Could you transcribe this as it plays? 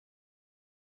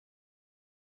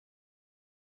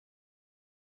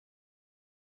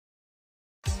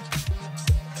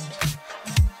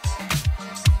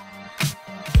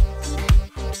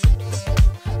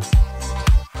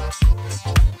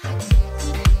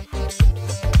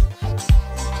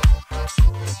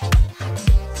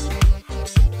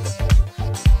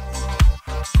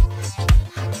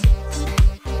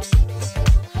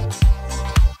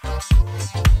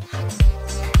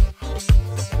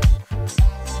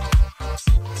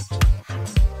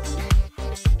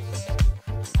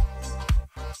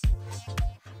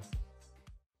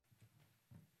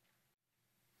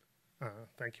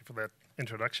Thank you for that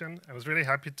introduction. I was really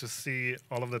happy to see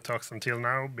all of the talks until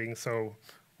now being so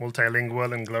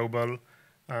multilingual and global.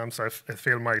 So I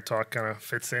feel my talk kind of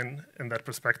fits in that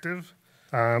perspective.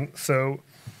 So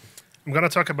I'm going to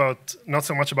talk about not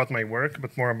so much about my work,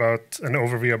 but more about an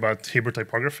overview about Hebrew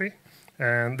typography.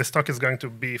 And this talk is going to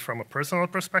be from a personal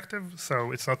perspective.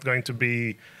 So it's not going to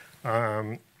be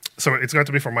it's going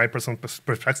to be from my personal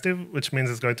perspective, which means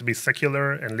it's going to be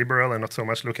secular and liberal and not so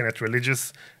much looking at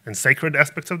religious and sacred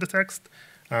aspects of the text.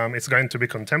 It's going to be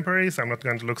contemporary, so I'm not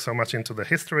going to look so much into the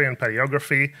history and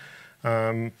paleography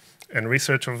and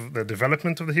research of the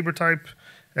development of the Hebrew type.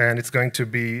 And it's going to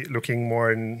be looking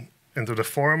more into the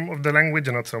form of the language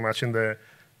and not so much in the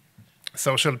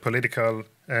social, political,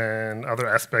 and other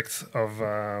aspects of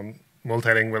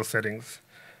multilingual settings.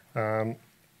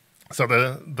 So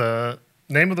the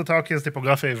name of the talk is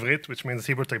Typography Ivrit, which means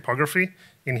Hebrew typography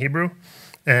in Hebrew.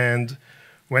 And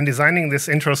when designing this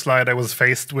intro slide, I was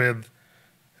faced with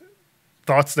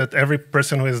thoughts that every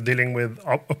person who is dealing with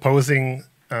opposing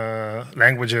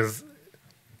languages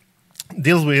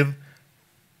deals with,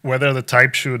 whether the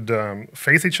type should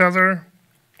face each other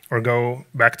or go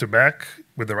back to back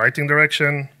with the writing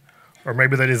direction, or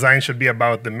maybe the design should be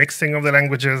about the mixing of the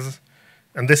languages.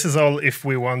 And this is all if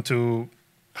we want to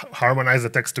harmonize the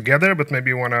text together, but maybe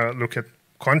you want to look at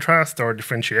contrast or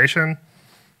differentiation.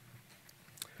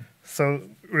 So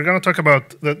we're going to talk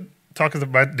about, the talk is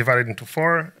divided into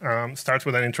four. Starts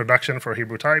with an introduction for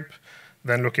Hebrew type,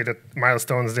 then look at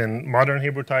milestones in modern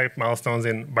Hebrew type, milestones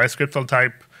in Bi-Scriptual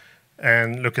type,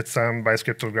 and look at some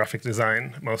Bi-Scriptual graphic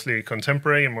design, mostly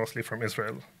contemporary and mostly from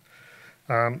Israel.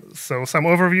 So some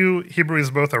overview: Hebrew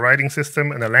is both a writing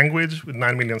system and a language with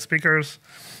 9 million speakers.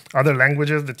 Other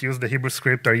languages that use the Hebrew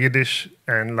script are Yiddish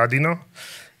and Ladino.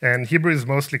 And Hebrew is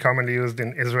mostly commonly used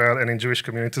in Israel and in Jewish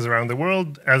communities around the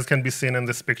world, as can be seen in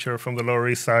this picture from the Lower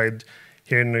East Side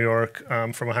here in New York.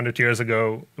 From 100 years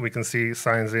ago, we can see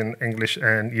signs in English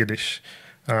and Yiddish.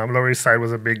 Lower East Side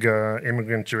was a big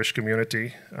immigrant Jewish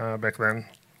community back then.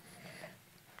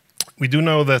 We do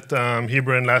know that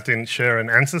Hebrew and Latin share an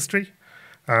ancestry,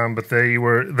 but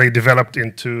they developed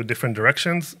into different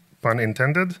directions, pun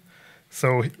intended.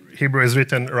 So Hebrew is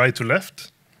written right to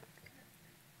left,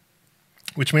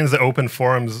 which means the open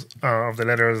forms of the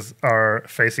letters are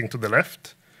facing to the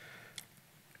left.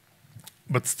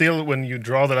 But still, when you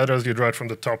draw the letters, you draw it from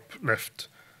the top left.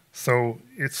 So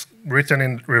it's written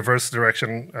in reverse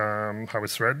direction, how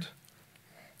it's read.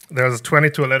 There's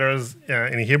 22 letters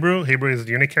in Hebrew. Hebrew is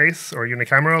unicase or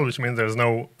unicameral, which means there's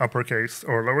no uppercase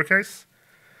or lowercase.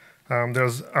 There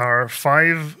are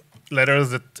 5 letters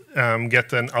that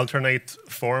get an alternate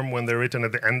form when they're written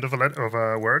at the end of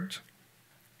a word.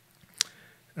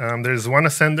 There's 1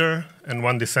 ascender and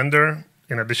 1 descender,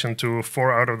 in addition to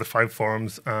 4 out of the 5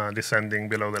 forms descending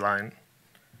below the line.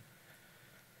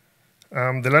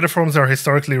 The letter forms are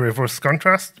historically reverse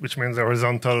contrast, which means the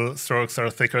horizontal strokes are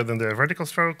thicker than the vertical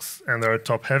strokes, and they're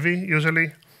top-heavy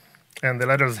usually. And the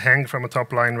letters hang from a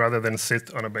top line rather than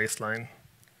sit on a baseline.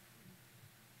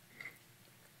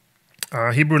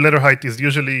 Hebrew letter height is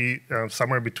usually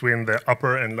somewhere between the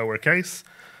upper and lower case,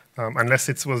 unless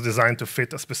it was designed to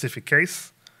fit a specific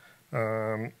case.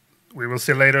 We will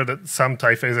see later that some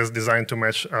typeface is designed to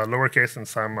match lowercase and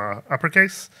some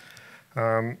uppercase.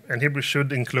 And Hebrew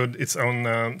should include its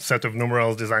own set of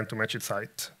numerals designed to match its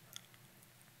height.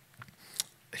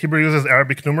 Hebrew uses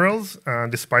Arabic numerals,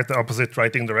 despite the opposite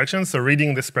writing direction. So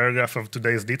reading this paragraph of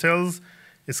today's details,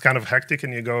 it's kind of hectic,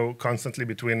 and you go constantly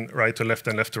between right to left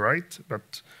and left to right,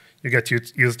 but you get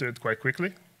used to it quite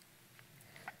quickly.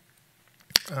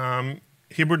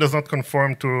 Hebrew does not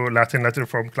conform to Latin letter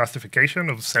form classification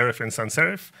of serif and sans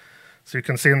serif. So you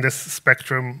can see in this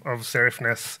spectrum of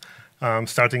serifness,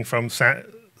 starting from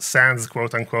sans,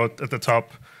 quote unquote, at the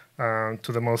top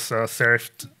to the most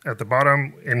serifed at the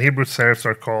bottom. In Hebrew, serifs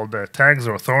are called tags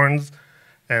or thorns,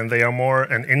 and they are more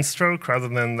an in-stroke rather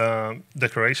than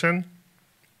decoration.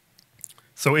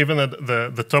 So even at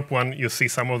the top one, you see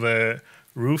some of the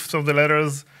roofs of the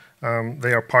letters.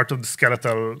 They are part of the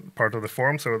skeletal part of the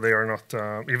form, so they are not,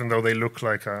 even though they look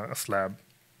like a slab.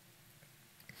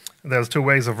 There's 2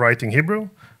 ways of writing Hebrew.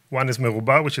 One is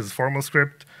meruba, which is formal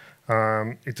script.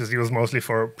 It is used mostly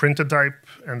for printed type,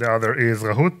 and the other is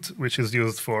rahut, which is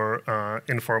used for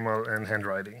informal and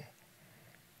handwriting.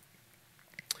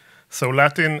 So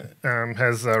Latin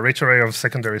has a rich array of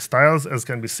secondary styles, as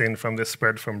can be seen from this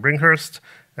spread from Bringhurst,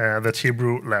 that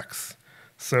Hebrew lacks.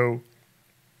 So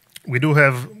we do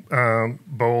have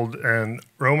bold and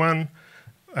Roman,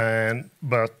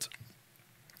 but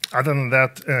other than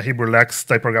that, Hebrew lacks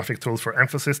typographic tools for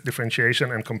emphasis,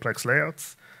 differentiation, and complex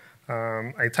layouts.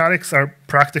 Italics are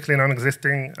practically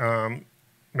non-existing.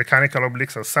 Mechanical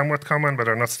obliques are somewhat common, but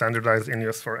are not standardized in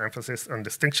use for emphasis on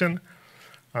distinction.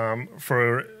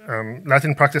 For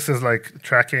Latin practices like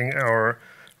tracking or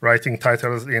writing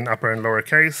titles in upper and lower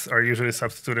case are usually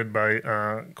substituted by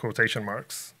quotation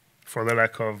marks for the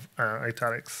lack of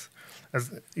italics.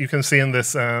 As you can see in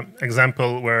this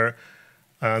example where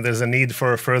there's a need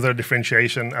for further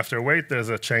differentiation after weight, there's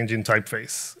a change in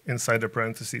typeface inside the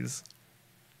parentheses.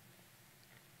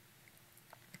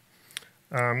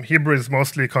 Hebrew is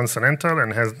mostly consonantal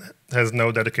and has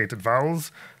no dedicated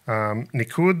vowels.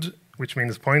 Nikud, which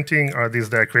means pointing, are these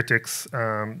diacritics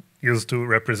used to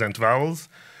represent vowels.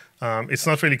 It's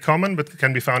not really common, but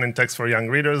can be found in texts for young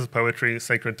readers, poetry,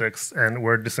 sacred texts, and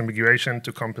word disambiguation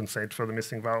to compensate for the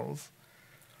missing vowels.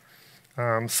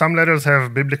 Some letters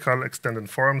have biblical extended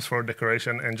forms for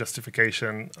decoration and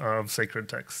justification of sacred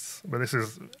texts, but this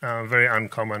is very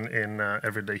uncommon in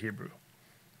everyday Hebrew.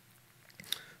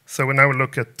 So we now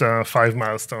look at 5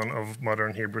 milestones of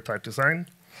modern Hebrew type design.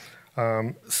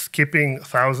 Skipping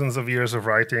thousands of years of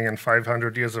writing and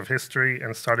 500 years of history,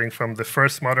 and starting from the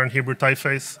first modern Hebrew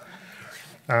typeface,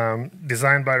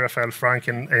 designed by Raphael Frank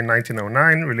in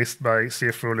 1909, released by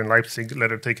C.F. Ruhl in Leipzig,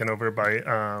 later taken over by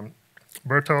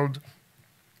Berthold.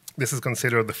 This is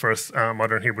considered the first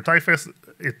modern Hebrew typeface.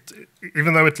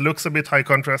 Even though it looks a bit high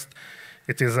contrast,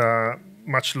 it is a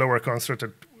much lower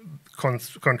contrasted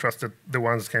the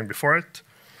ones that came before it.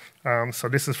 So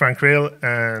this is Frank Real,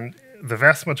 and the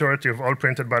vast majority of all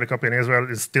printed body copy in Israel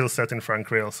is still set in Frank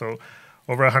Real. So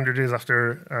over 100 years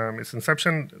after its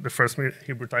inception, the first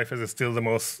Hebrew typeface is still the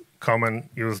most common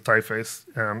used typeface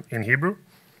in Hebrew.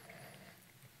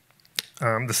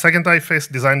 The second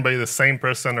typeface, designed by the same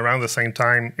person around the same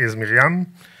time, is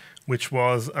Miriam, which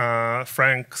was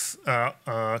Frank's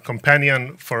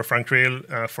companion for Frank Real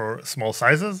for small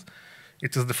sizes.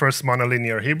 It is the first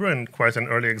monolinear Hebrew and quite an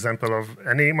early example of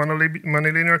any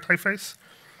monolinear typeface.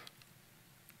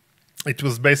 It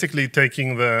was basically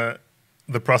taking the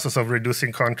process of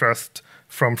reducing contrast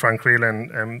from Frank Real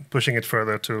and pushing it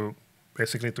further to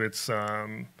basically to its to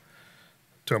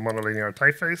a monolinear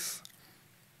typeface.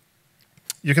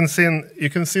 You can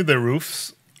see the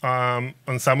roofs on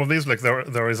some of these, like the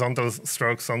horizontal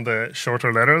strokes on the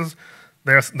shorter letters.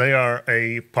 They are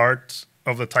a part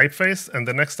of the typeface, and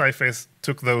the next typeface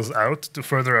took those out to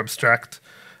further abstract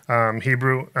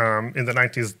Hebrew in the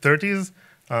 1930s.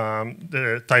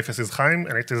 The typeface is Chaim,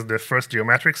 and it is the first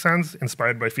geometric sans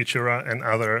inspired by Futura and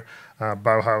other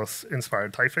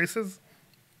Bauhaus-inspired typefaces.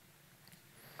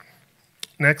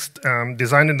 Next,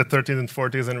 designed in the 30s and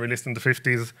 40s and released in the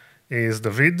 50s, is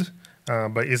David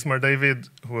by Ismar David,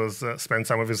 who has spent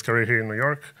some of his career here in New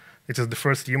York. It is the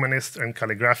first humanist and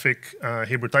calligraphic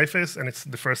Hebrew typeface, and it's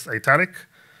the first italic.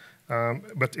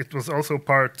 But it was also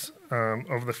part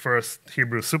of the first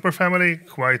Hebrew superfamily,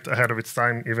 quite ahead of its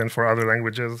time, even for other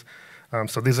languages.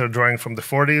 So these are drawing from the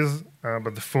 40s,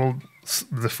 but the full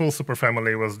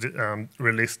superfamily was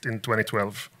released in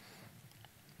 2012.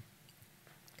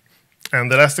 And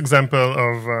the last example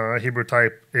of Hebrew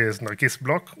type is Narkis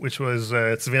block, which was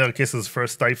Tzvi Narkis's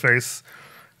first typeface,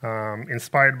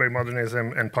 inspired by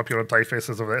modernism and popular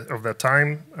typefaces of that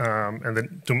time, and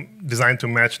then designed to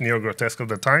match neo-grotesque of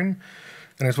the time.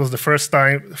 And it was the first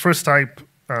type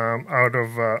out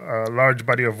of a large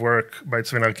body of work by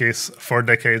Tzvi Narkis, 4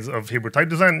 decades of Hebrew type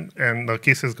design. And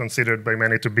Narkis is considered by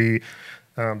many to be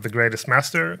the greatest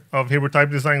master of Hebrew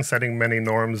type design, setting many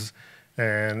norms.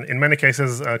 And in many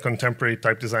cases, contemporary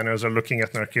type designers are looking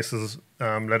at Narkis's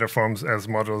letter forms as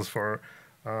models for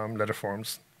letter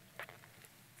forms.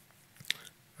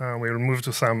 We'll move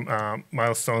to some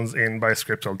milestones in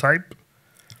Bi-Scriptual type.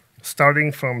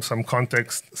 Starting from some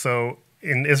context, so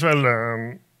in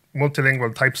Israel,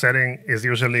 multilingual typesetting is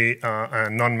usually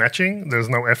non-matching. There's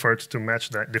no effort to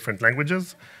match the different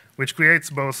languages, which creates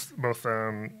both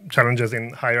challenges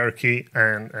in hierarchy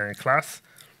and class.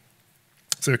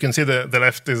 So you can see the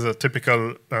left is a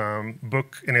typical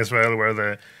book in Israel where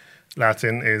the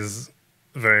Latin is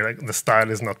the style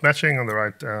is not matching. On the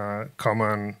right,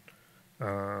 common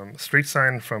street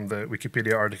sign from the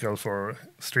Wikipedia article for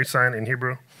street sign in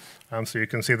Hebrew. So you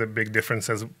can see the big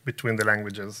differences between the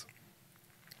languages.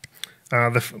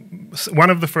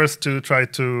 One of the first to try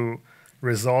to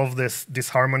resolve this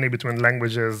disharmony between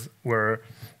languages were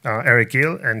Eric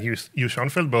Gill and Hugh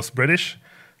Schonfeld, both British.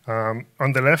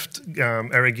 On the left,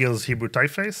 Eric Gill's Hebrew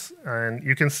typeface, and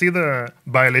you can see the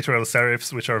biliteral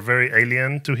serifs, which are very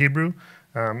alien to Hebrew.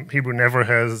 Hebrew never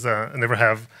have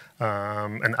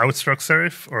an outstroke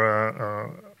serif or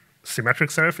a symmetric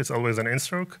serif. It's always an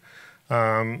instroke.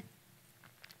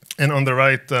 And on the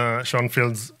right,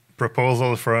 Schonfeld's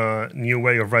proposal for a new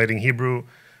way of writing Hebrew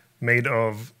made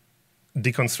of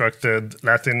deconstructed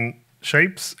Latin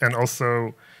shapes, and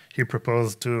also he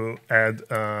proposed to add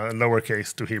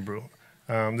lowercase to Hebrew.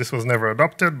 This was never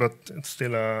adopted, but it's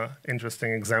still an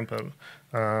interesting example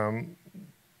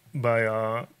by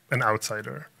an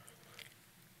outsider.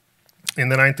 In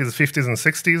the 90s, 50s, and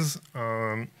 60s,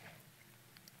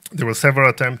 there were several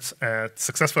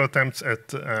successful attempts at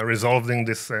resolving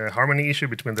this harmony issue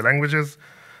between the languages.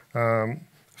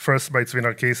 First by Tzvi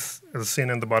Narkis, as seen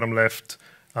in the bottom left,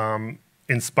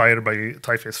 inspired by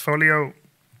typeface folio,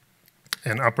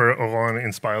 and Upper Oron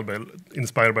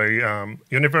inspired by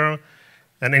Univer.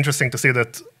 And interesting to see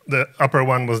that the upper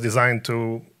one was designed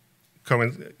to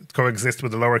coexist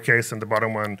with the lowercase and the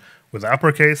bottom one with the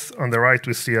uppercase. On the right,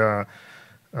 we see a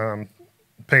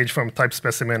page from Type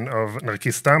Specimen of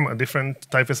Narkis Tam, a different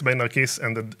typeface by Narkis,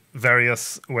 and the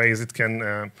various ways it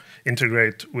can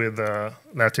integrate with the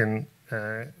Latin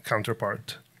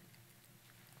counterpart.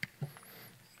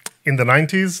 In the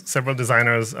 90s, several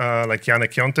designers like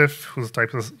Yannick Yontef, whose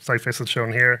typeface is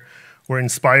shown here, were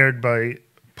inspired by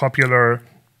popular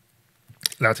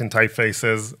Latin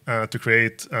typefaces to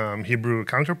create Hebrew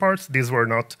counterparts. These were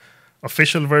not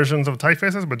official versions of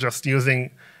typefaces, but just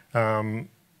using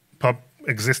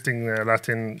existing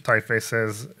Latin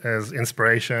typefaces as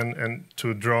inspiration and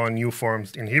to draw new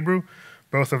forms in Hebrew.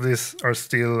 Both of these are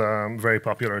still very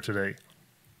popular today.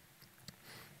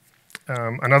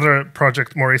 Another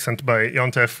project more recent by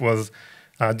Yontef was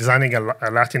designing a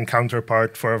Latin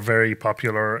counterpart for a very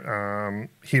popular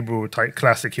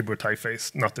classic Hebrew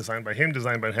typeface, not designed by him,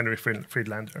 designed by Henry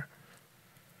Friedlander.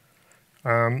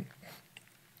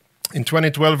 In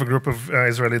 2012, a group of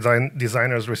Israeli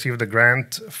designers received a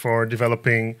grant for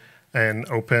developing an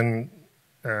open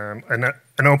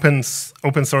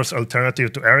source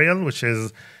alternative to Arial, which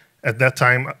is at that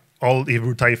time all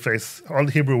Hebrew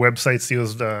websites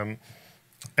used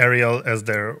Arial as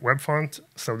their web font.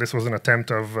 So this was an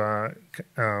attempt of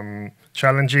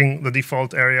challenging the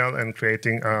default Arial and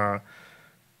creating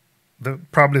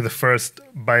probably the first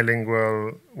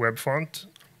bilingual web font.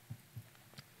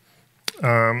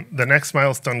 The next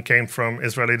milestone came from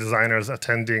Israeli designers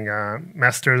attending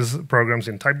master's programs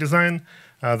in type design.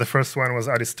 The first one was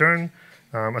Adi Stern,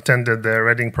 attended the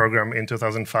Reading program in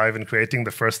 2005 in creating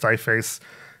the first typeface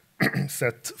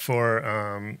set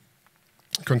for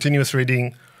continuous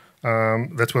reading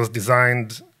that was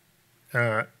designed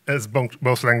as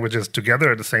both languages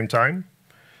together at the same time.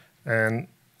 And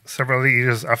several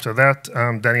years after that,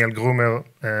 Daniel Grumer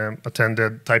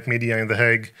attended Type Media in The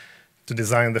Hague to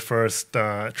design the first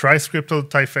tri-scriptal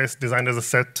typeface designed as a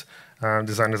set,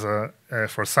 designed as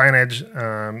for signage,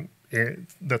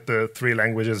 that the three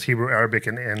languages, Hebrew, Arabic,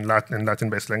 and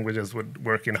Latin-based languages would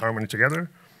work in harmony together.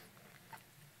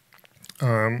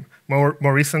 More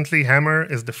recently, Hammer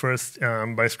is the first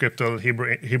Bi-Scriptual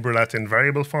Hebrew-Latin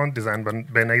variable font designed by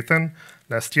Ben Nathan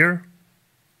last year.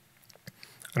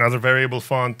 Another variable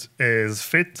font is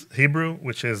Fit Hebrew,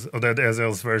 which is Oded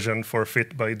Ezer's version for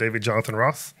Fit by David Jonathan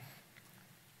Ross.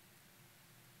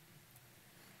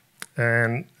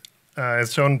 And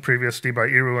as shown previously by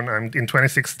Irun, in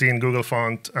 2016, Google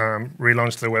Font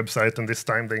relaunched their website, and this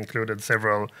time they included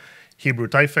several Hebrew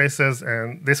typefaces.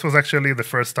 And this was actually the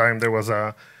first time there was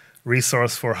a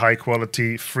resource for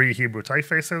high-quality free Hebrew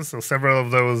typefaces. So several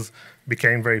of those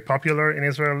became very popular in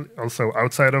Israel, also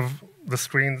outside of the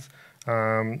screens.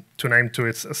 To name two,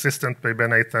 it's Assistant by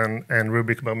Ben Nathan and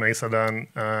Rubik by Mei Sadan,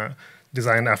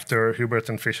 designed after Hubert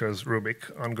and Fisher's Rubik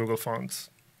on Google Fonts.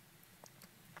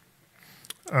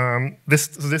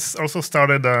 This also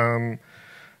started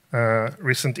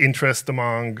recent interest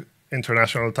among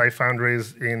international type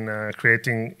foundries in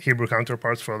creating Hebrew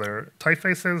counterparts for their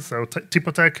typefaces. So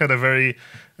Typotech had a very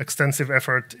extensive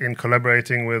effort in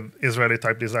collaborating with Israeli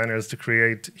type designers to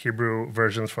create Hebrew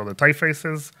versions for the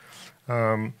typefaces.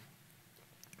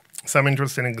 Some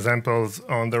interesting examples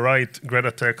on the right: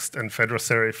 Greta Text and Fedra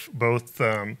Serif, both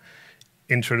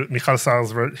Michal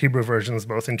Sar's Hebrew versions,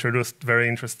 both introduced very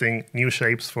interesting new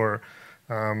shapes for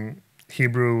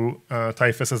Hebrew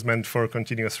typefaces meant for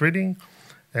continuous reading.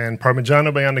 And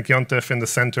Parmigiano by Yannick Yontef in the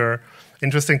center.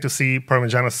 Interesting to see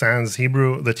Parmigiano Sans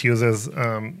Hebrew that uses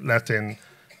Latin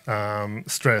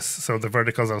stress. So the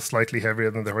verticals are slightly heavier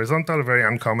than the horizontal, very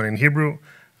uncommon in Hebrew.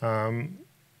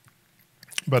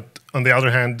 But on the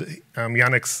other hand,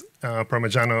 Yannick's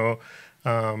Parmigiano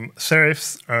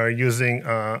serifs are using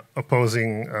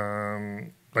opposing,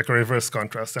 like a reverse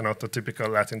contrast and not a typical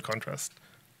Latin contrast.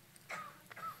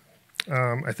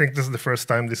 I think this is the first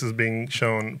time this is being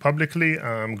shown publicly.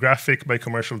 Graphic by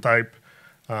Commercial Type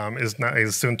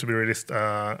is soon to be released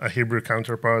a Hebrew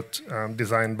counterpart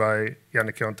designed by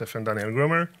Yannick Yontef and Daniel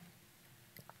Grumer.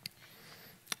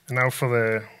 And now for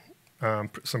the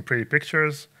some pretty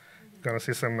pictures. Gonna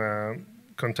see some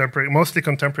mostly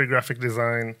contemporary graphic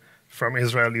design from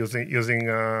Israel using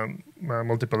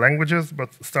multiple languages, but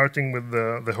starting with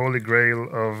the holy grail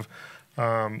of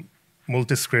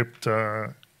multi-script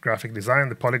graphic design,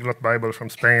 the Polyglot Bible from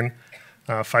Spain,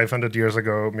 500 years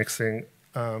ago, mixing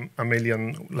a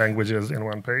million languages in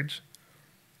one page.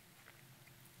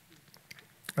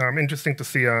 Interesting to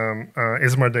see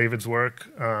Ismar David's work.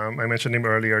 I mentioned him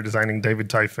earlier, designing David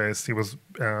typeface. He was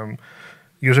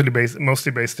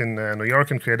mostly based in New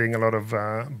York and creating a lot of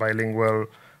bilingual,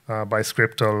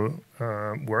 Bi-Scriptual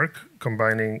work,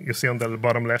 combining, you see on the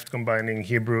bottom left, combining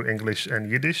Hebrew, English,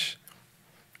 and Yiddish.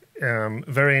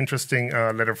 Very interesting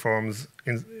letter forms.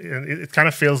 It kind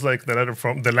of feels like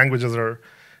the languages are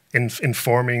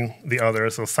informing the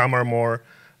others. So some are more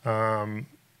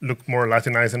look more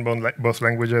Latinized in both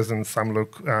languages, and some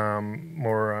look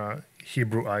more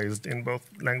Hebrewized in both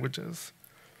languages.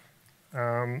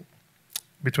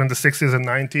 Between the 60s and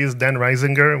 90s, Dan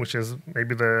Reisinger, which is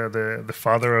maybe the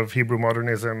father of Hebrew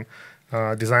modernism,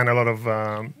 designed a lot of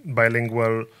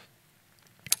bilingual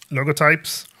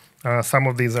logotypes. Some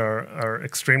of these are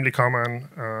extremely common.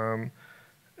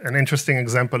 An interesting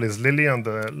example is Lily on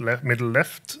the middle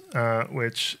left,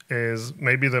 which is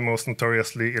maybe the most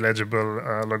notoriously illegible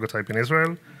logotype in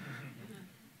Israel.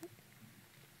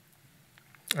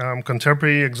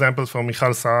 Contemporary examples from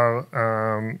Michal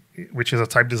Saar, which is a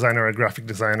type designer, a graphic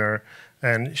designer,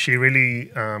 and she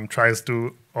really tries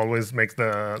to always make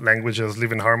the languages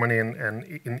live in harmony and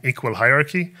in equal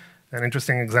hierarchy. An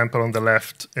interesting example on the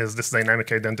left is this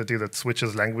dynamic identity that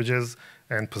switches languages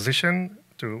and position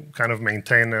to kind of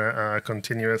maintain a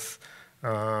continuous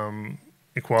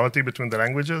equality between the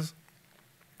languages.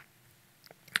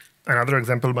 Another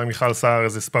example by Michal Saar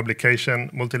is this publication,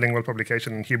 multilingual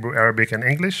publication in Hebrew, Arabic, and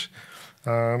English.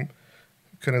 Kind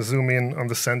of zoom in on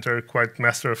the center, quite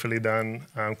masterfully done,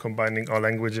 combining all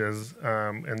languages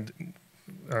and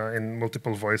in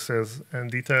multiple voices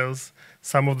and details.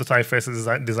 Some of the typefaces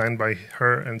are designed by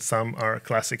her, and some are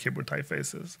classic Hebrew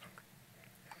typefaces.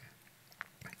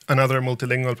 Another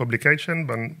multilingual publication,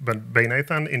 by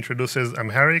Nathan, introduces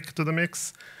Amharic to the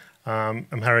mix.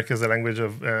 Amharic is the language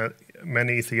of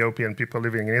many Ethiopian people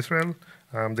living in Israel.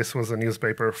 This was a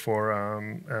newspaper for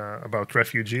about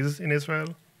refugees in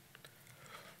Israel.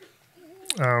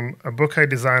 A book I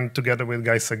designed together with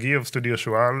Guy Sagi of Studio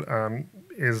Shual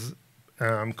is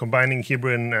combining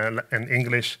Hebrew and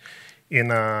English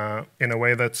in a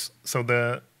way that's, so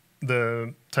the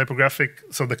typographic,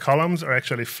 so the columns are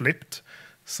actually flipped.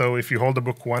 So if you hold the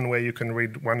book one way, you can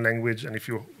read one language, and if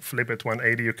you flip it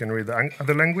 180, you can read the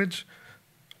other language.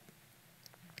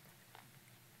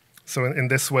 So in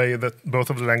this way, that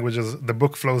both of the languages, the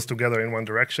book flows together in one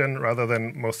direction, rather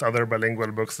than most other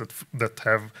bilingual books that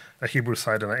have a Hebrew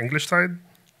side and an English side.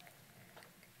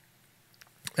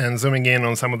 And zooming in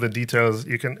on some of the details,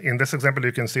 in this example,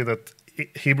 you can see that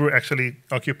Hebrew actually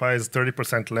occupies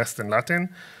 30% less than Latin.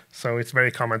 So it's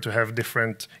very common to have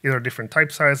either different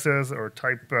type sizes or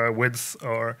type widths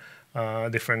or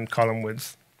different column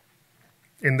widths.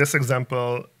 In this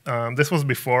example, this was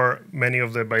before many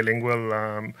of the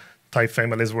bilingual type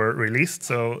families were released.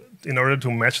 So in order to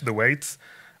match the weights,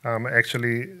 I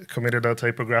actually committed a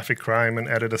typographic crime and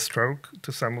added a stroke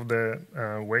to some of the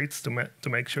weights to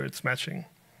make sure it's matching.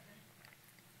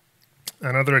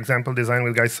 Another example designed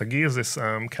with Guy Sagi is this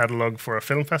catalog for a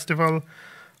film festival,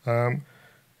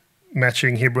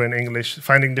 matching Hebrew and English,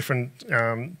 finding different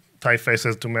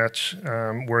typefaces to match,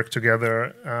 work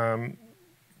together.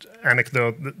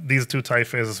 Anecdote, these two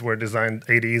typefaces were designed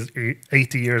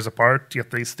 80 years apart,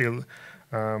 yet they still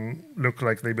look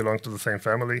like they belong to the same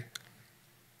family.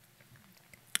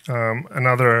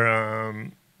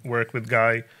 Another work with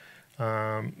Guy,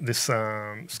 this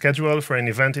schedule for an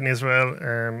event in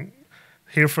Israel.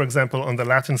 Here, for example, on the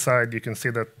Latin side, you can see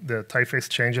that the typeface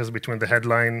changes between the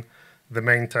headline, the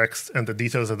main text, and the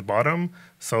details at the bottom.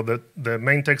 So that the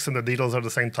main text and the details are the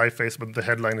same typeface, but the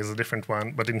headline is a different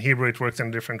one. But in Hebrew, it works in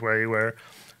a different way, where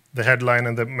the headline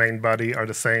and the main body are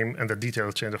the same, and the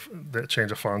details change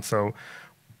of font. So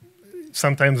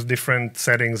sometimes different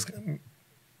settings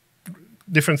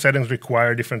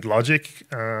require different logic.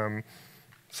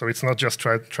 So it's not just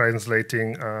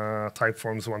translating type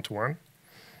forms one-to-one.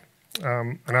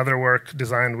 Another work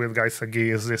designed with Guy Sagi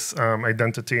is this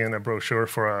identity and a brochure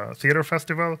for a theater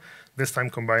festival, this time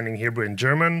combining Hebrew and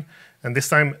German, and this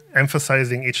time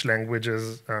emphasizing each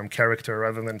language's character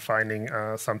rather than finding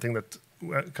something that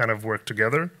kind of worked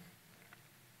together.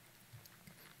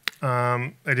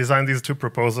 I designed these two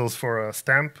proposals for a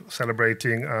stamp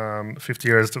celebrating 50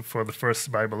 years for the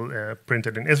first Bible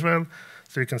printed in Israel.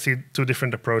 So you can see two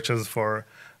different approaches for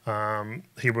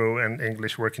Hebrew and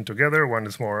English working together. One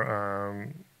is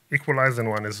more equalized, and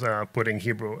one is putting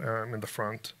Hebrew in the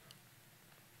front.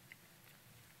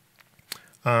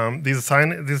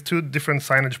 These two different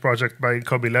signage projects by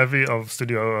Kobe Levy of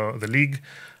Studio The League.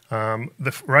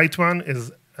 The right one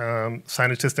is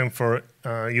signage system for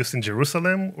use in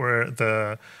Jerusalem, where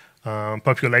the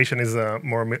population is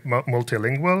more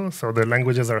multilingual, so the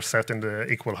languages are set in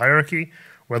the equal hierarchy.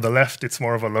 Where the left, it's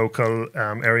more of a local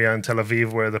area in Tel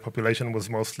Aviv, where the population was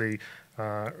mostly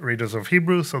readers of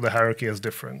Hebrew, so the hierarchy is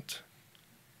different.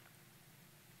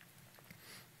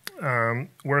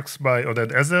 Works by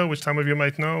Oded Ezer, which some of you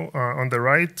might know. On the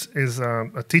right is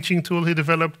a teaching tool he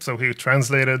developed, so he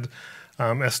translated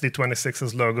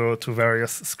SD26's logo to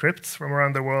various scripts from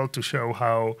around the world to show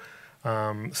how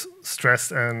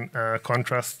stress and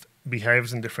contrast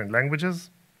behaves in different languages.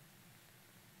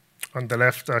 On the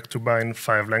left, Ktuba in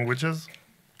 5 languages.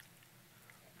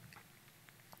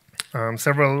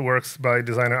 Several works by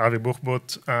designer Avi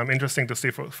Buchbut. Interesting to see,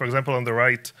 for example, on the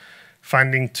right,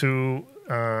 finding two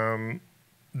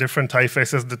different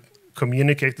typefaces that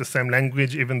communicate the same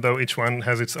language, even though each one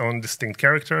has its own distinct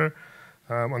character.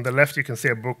 On the left, you can see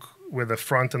a book with a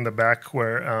front and the back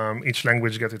where each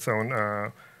language gets its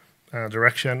own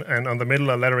direction. And on the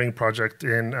middle, a lettering project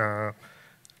in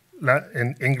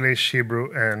English,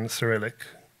 Hebrew, and Cyrillic.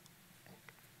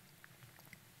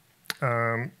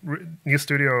 New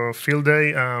Studio Field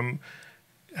Day.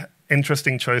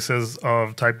 Interesting choices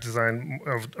of type design,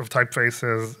 of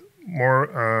typefaces,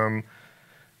 more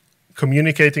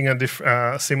communicating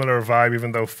a similar vibe,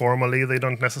 even though formally they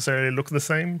don't necessarily look the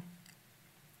same.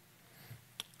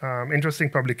 Interesting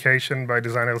publication by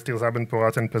designers Tirzah Ben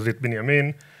Porat and Pazit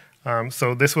Binyamin.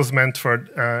 So this was meant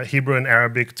for Hebrew and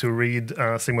Arabic to read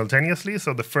simultaneously.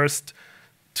 So the first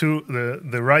two,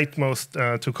 the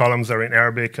rightmost two columns are in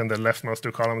Arabic, and the leftmost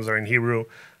two columns are in Hebrew.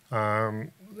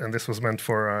 And this was meant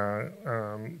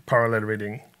for parallel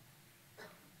reading.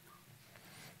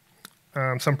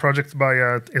 Some projects by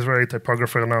Israeli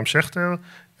typographer Noam Shechter.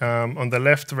 On the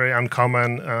left, very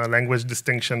uncommon language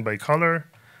distinction by color.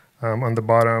 On the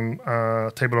bottom,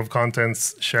 table of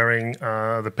contents sharing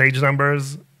the page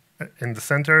numbers in the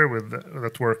center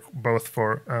that work both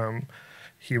for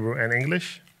Hebrew and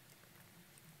English.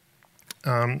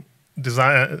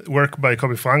 Work by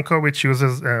Kobe Franco, which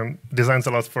uses designs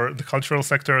a lot for the cultural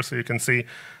sector. So you can see,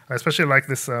 I especially like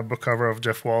this book cover of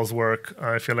Jeff Wall's work.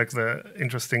 I feel like the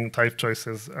interesting type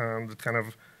choices that kind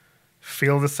of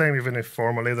feel the same, even if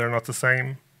formally they're not the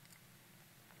same.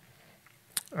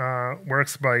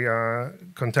 Works by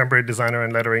contemporary designer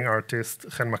and lettering artist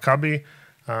Chen Maccabi.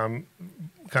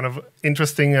 Kind of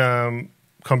interesting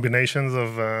combinations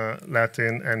of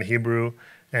Latin and Hebrew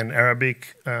and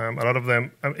Arabic. A lot of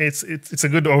them, it's a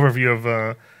good overview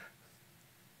of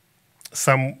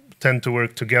some tend to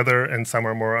work together and some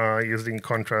are more using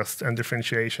contrast and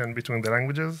differentiation between the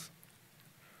languages.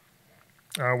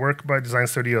 Work by design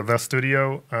studio The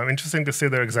Studio. Interesting to see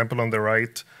their example on the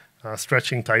right,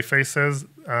 stretching typefaces,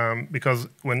 because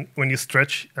when you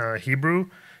stretch Hebrew,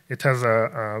 it has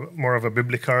a more of a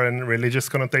biblical and religious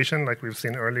connotation, like we've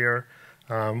seen earlier.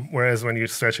 Whereas when you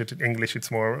stretch it in English,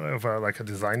 it's more of like a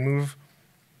design move.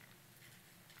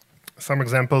 Some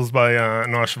examples by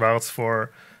Noah Schwartz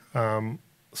for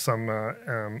some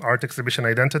art exhibition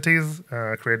identities,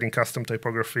 creating custom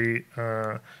typography,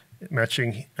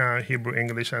 matching Hebrew,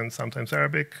 English, and sometimes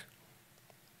Arabic.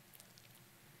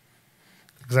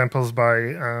 Examples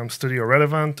by Studio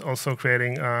Relevant, also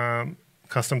creating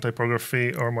custom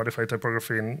typography or modified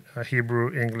typography in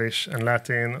Hebrew, English, and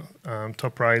Latin.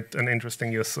 Top right, an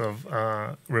interesting use of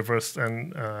reverse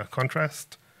and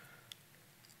contrast.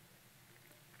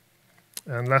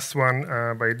 And last one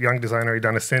by young designer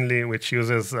Idana Sinli, which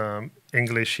uses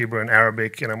English, Hebrew, and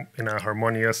Arabic in a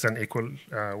harmonious and equal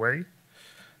way.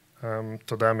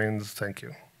 Toda means thank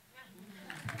you.